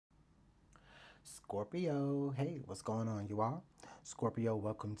Scorpio, hey, what's going on, you all? Scorpio,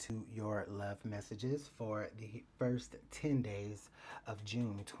 welcome to your love messages for the first 10 days of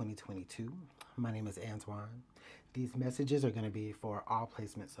June 2022. My name is Antoine. These messages are going to be for all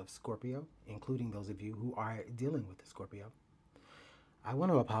placements of Scorpio, including those of you who are dealing with the Scorpio. I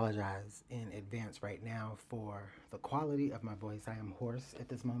want to apologize in advance right now for the quality of my voice. I am hoarse at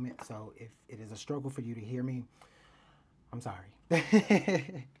this moment, so if it is a struggle for you to hear me, I'm sorry.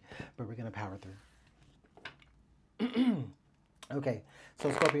 But we're going to power through. Okay,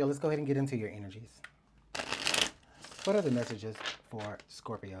 so Scorpio, let's go ahead and get into your energies. What are the messages for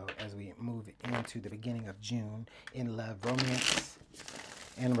Scorpio as we move into the beginning of June in love, romance,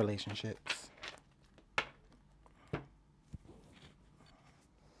 and relationships?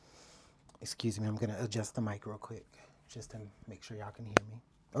 Excuse me, I'm going to adjust the mic real quick just to make sure y'all can hear me.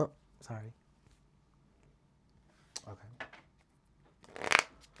 Oh, sorry. Okay.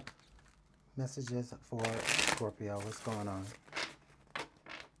 Messages for Scorpio. What's going on?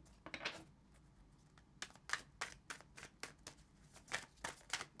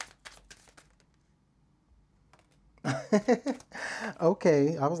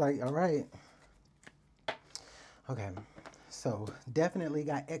 Okay, I was like, all right. Okay, so definitely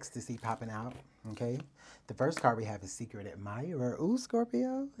got ecstasy popping out. Okay, the first card we have is Secret Admirer. Ooh,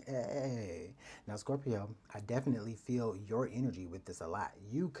 Scorpio. Hey. Now, Scorpio, I definitely feel your energy with this a lot.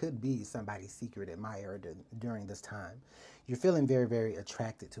 You could be somebody's secret admirer during this time. You're feeling very, very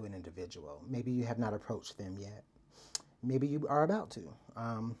attracted to an individual. Maybe you have not approached them yet. Maybe you are about to.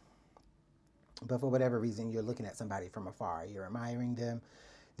 But for whatever reason, you're looking at somebody from afar. You're admiring them,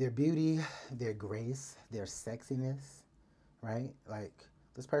 their beauty, their grace, their sexiness, right? Like,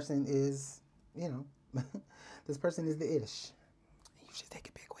 this person is, you know, this person is the ish. You should take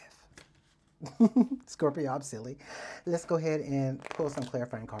a big whiff. Scorpio, I'm silly. Let's go ahead and pull some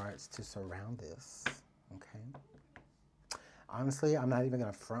clarifying cards to surround this. Okay. Honestly, I'm not even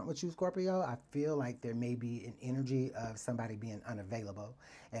going to front with you, Scorpio. I feel like there may be an energy of somebody being unavailable,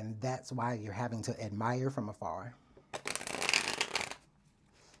 and that's why you're having to admire from afar.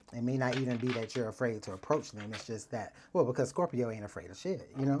 It may not even be that you're afraid to approach them. It's just that, well, because Scorpio ain't afraid of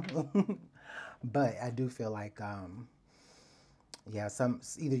shit, you know? But I do feel like, yeah,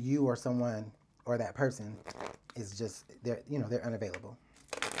 either you or someone or that person is just, they're unavailable.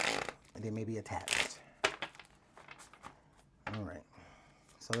 And they may be attached. All right.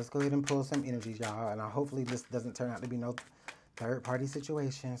 So let's go ahead and pull some energies, y'all. And hopefully this doesn't turn out to be no third party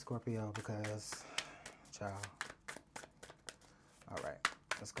situation, Scorpio, because, y'all. All right.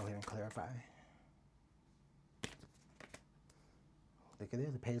 Let's go ahead and clarify. Look at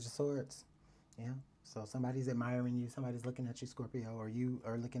this, the Page of Swords. Yeah. So somebody's admiring you, somebody's looking at you, Scorpio, or you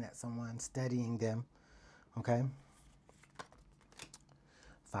are looking at someone, studying them. Okay.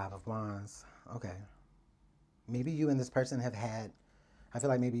 Five of Wands. Okay. Maybe you and this person have had, I feel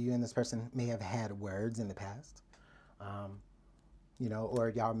like maybe you and this person may have had words in the past. Or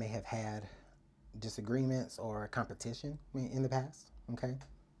y'all may have had disagreements or competition in the past. Okay.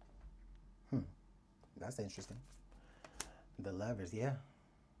 That's interesting. The Lovers, yeah.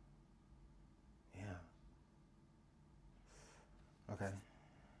 Yeah. Okay.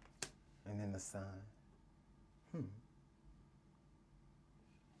 And then the Sun.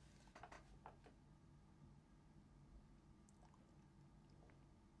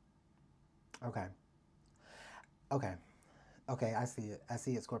 Okay. Okay. Okay, I see it. I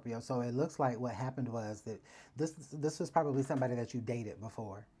see it, Scorpio. So it looks like what happened was that this was probably somebody that you dated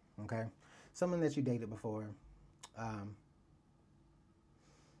before. Okay, someone that you dated before, um,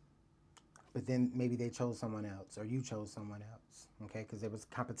 but then maybe they chose someone else, or you chose someone else. Okay, because there was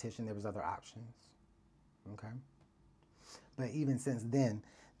competition, there was other options. Okay, but even since then,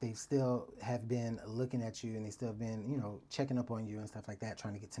 they still have been looking at you, and they still have been, checking up on you and stuff like that,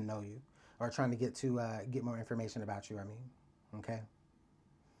 trying to get to know you, or trying to get more information about you. I mean, okay.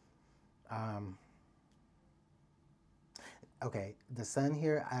 Um, okay, the Sun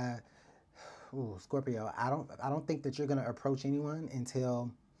here. Scorpio. I don't think that you're gonna approach anyone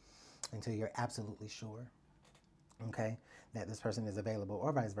until you're absolutely sure. Okay, that this person is available,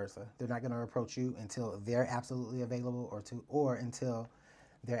 or vice versa. They're not gonna approach you until they're absolutely available, or until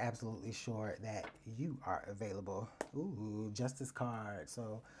they're absolutely sure that you are available. Ooh, Justice card.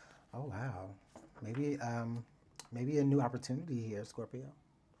 So, oh wow, maybe a new opportunity here, Scorpio.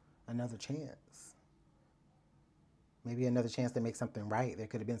 Another chance. Maybe another chance to make something right. There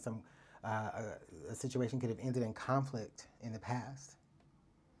could have been a situation could have ended in conflict in the past.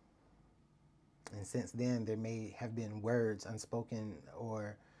 And since then, there may have been words unspoken,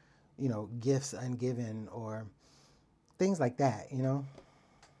 or, gifts ungiven, or things like that,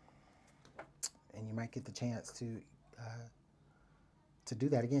 might get the chance to do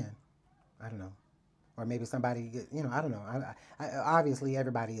that again. I don't know. Or maybe somebody, you know, I don't know. Obviously,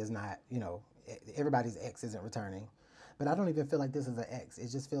 everybody is not, you know, everybody's ex isn't returning. But I don't even feel like this is an ex. It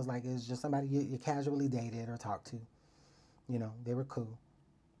just feels like it's just somebody you casually dated or talked to. You know, they were cool.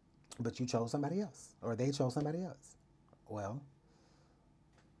 But you chose somebody else. Or they chose somebody else. Well,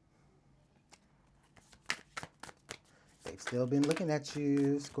 they've still been looking at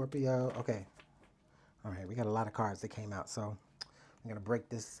you, Scorpio. Okay. All right, we got a lot of cards that came out, so I'm going to break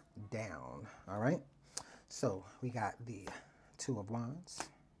this down. All right. So we got the Two of Wands.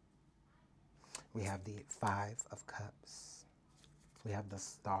 We have the Five of Cups. We have the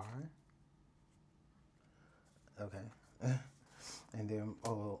Star. Okay. And then,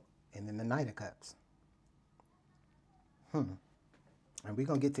 and then the Knight of Cups. And we're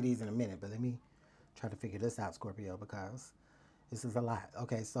going to get to these in a minute, but let me try to figure this out, Scorpio, because this is a lot.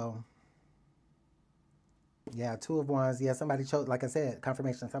 Okay, so, yeah, Two of Wands. Yeah, somebody chose, like I said,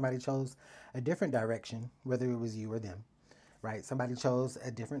 confirmation, somebody chose a different direction, whether it was you or them, right? Somebody chose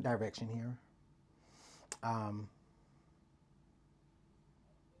a different direction here.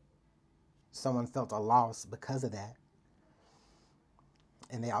 Someone felt a loss because of that.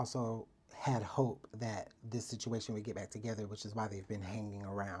 And they also had hope that this situation would get back together, which is why they've been hanging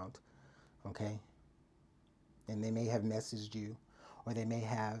around, okay? And they may have messaged you, or they may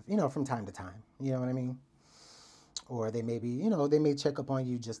have, you know, from time to time, you know what I mean? Or they may be, you know, they may check up on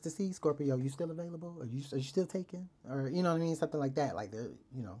you just to see, Scorpio, you still available? Are you still taking? Or, you know what I mean? Something like that. Like they're,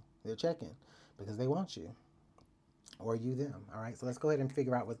 you know, they're checking because they want you. Or you them. All right, so let's go ahead and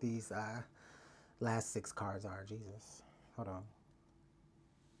figure out what these last 6 cards are. Jesus. Hold on.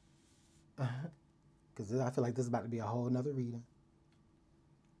 Because I feel like this is about to be a whole nother reading.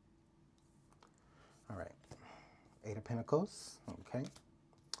 All right. 8 of Pentacles. Okay.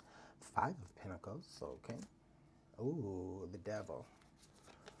 5 of Pentacles. Okay. Ooh, the Devil.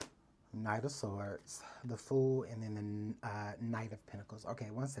 Knight of Swords. The Fool. And then the Knight of Pentacles. Okay,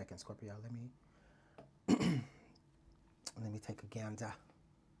 one second, Scorpio. Let me take a gander.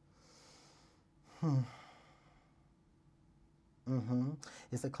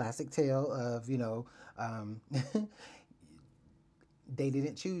 It's a classic tale of, you know, they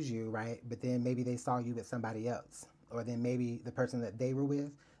didn't choose you, right? But then maybe they saw you with somebody else. Or then maybe the person that they were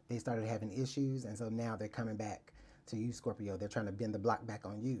with, they started having issues. And so now they're coming back to you, Scorpio. They're trying to bend the block back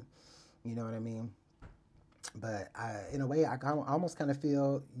on you. You know what I mean? But in a way, I almost kind of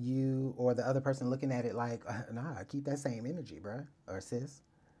feel you or the other person looking at it like, nah, keep that same energy, bruh, or sis.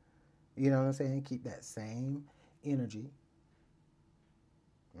 You know what I'm saying? Keep that same energy.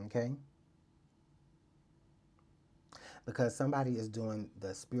 Okay? Because somebody is doing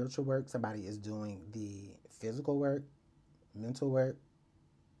the spiritual work. Somebody is doing the physical work, mental work,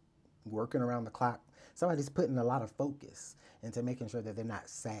 working around the clock. Somebody's putting a lot of focus into making sure that they're not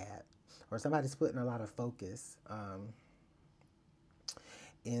sad. Or somebody's putting a lot of focus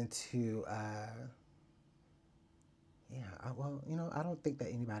into, well, you know, I don't think that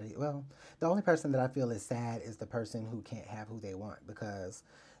anybody, well, the only person that I feel is sad is the person who can't have who they want because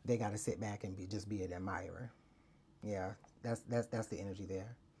they got to sit back and just be an admirer. Yeah, that's the energy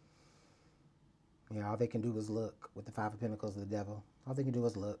there. You know, all they can do is look with the 5 of Pentacles, the Devil. All they can do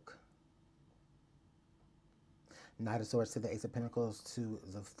is look. Knight of Swords to the Ace of Pentacles to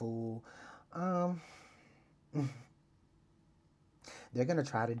the Fool. They're going to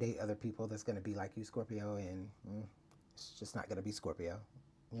try to date other people that's going to be like you, Scorpio, and it's just not going to be Scorpio.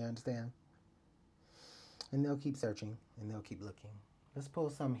 You understand? And they'll keep searching, and they'll keep looking. Let's pull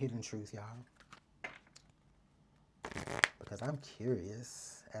some hidden truth, y'all. Because I'm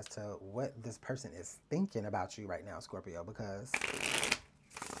curious as to what this person is thinking about you right now, Scorpio, because...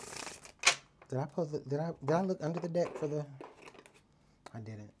 Did I look under the deck for the... I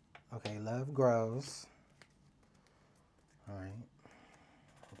didn't. Okay, love grows. All right.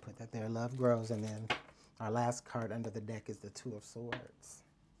 We'll put that there. Love grows. And then our last card under the deck is the Two of Swords.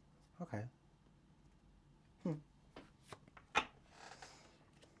 Okay.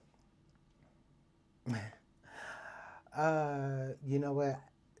 You know what?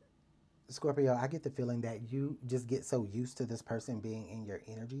 Scorpio, I get the feeling that you just get so used to this person being in your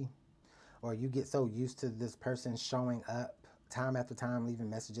energy. Or you get so used to this person showing up time after time, leaving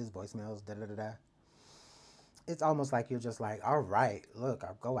messages, voicemails, da-da-da-da. It's almost like you're just like, all right, look,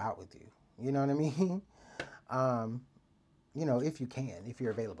 I'll go out with you. You know what I mean? You know, if you can, if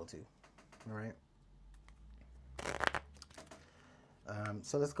you're available to. All right?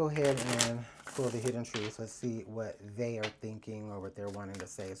 So let's go ahead and pull the hidden truth. Let's see what they are thinking or what they're wanting to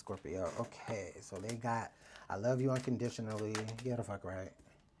say, Scorpio. Okay, so they got, I love you unconditionally. Yeah, the fuck right.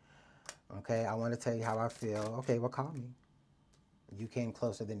 Okay, I want to tell you how I feel. Okay, well, call me. You came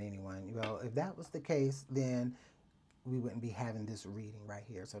closer than anyone. Well, if that was the case, then we wouldn't be having this reading right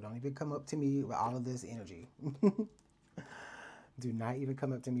here. So don't even come up to me with all of this energy. Do not even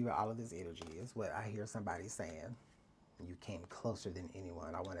come up to me with all of this energy, is what I hear somebody saying. You came closer than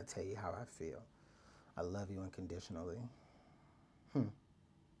anyone. I want to tell you how I feel. I love you unconditionally. And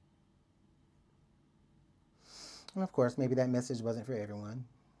of course, maybe that message wasn't for everyone.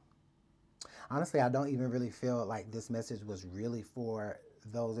 Honestly, I don't even really feel like this message was really for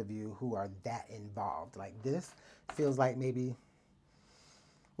those of you who are that involved. Like, this feels like maybe,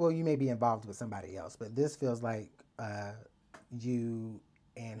 well, you may be involved with somebody else, but this feels like you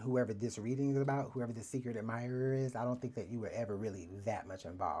and whoever this reading is about, whoever the secret admirer is, I don't think that you were ever really that much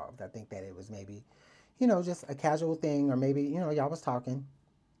involved. I think that it was maybe, you know, just a casual thing, or maybe, you know, y'all was talking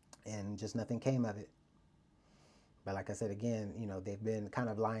and just nothing came of it. But like I said, again, you know, they've been kind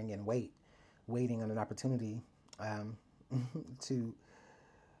of lying in wait, waiting on an opportunity to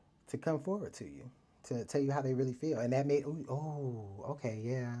come forward to you, to tell you how they really feel. And that made, oh, okay,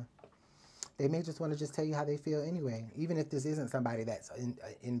 yeah. They may just want to just tell you how they feel anyway, even if this isn't somebody that's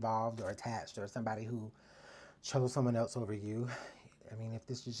involved or attached, or somebody who chose someone else over you. I mean, if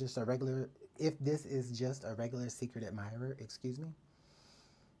this is just a regular, secret admirer, excuse me,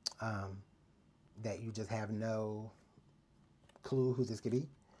 that you just have no clue who this could be,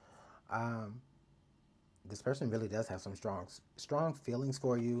 this person really does have some strong feelings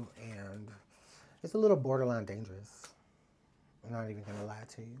for you, and it's a little borderline dangerous. I'm not even gonna lie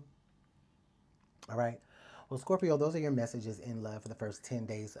to you. All right. Well, Scorpio, those are your messages in love for the first 10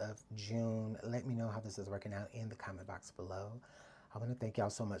 days of June. Let me know how this is working out in the comment box below. I want to thank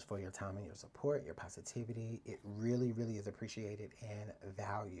y'all so much for your time and your support, your positivity. It really, really is appreciated and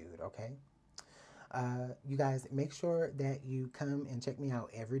valued, okay? You guys, make sure that you come and check me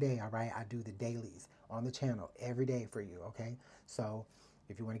out every day, all right? I do the dailies on the channel every day for you, okay? So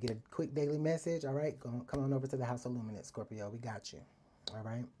if you want to get a quick daily message, all right, come on over to the House of Luminance, Scorpio. We got you, all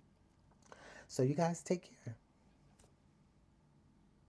right? So you guys take care.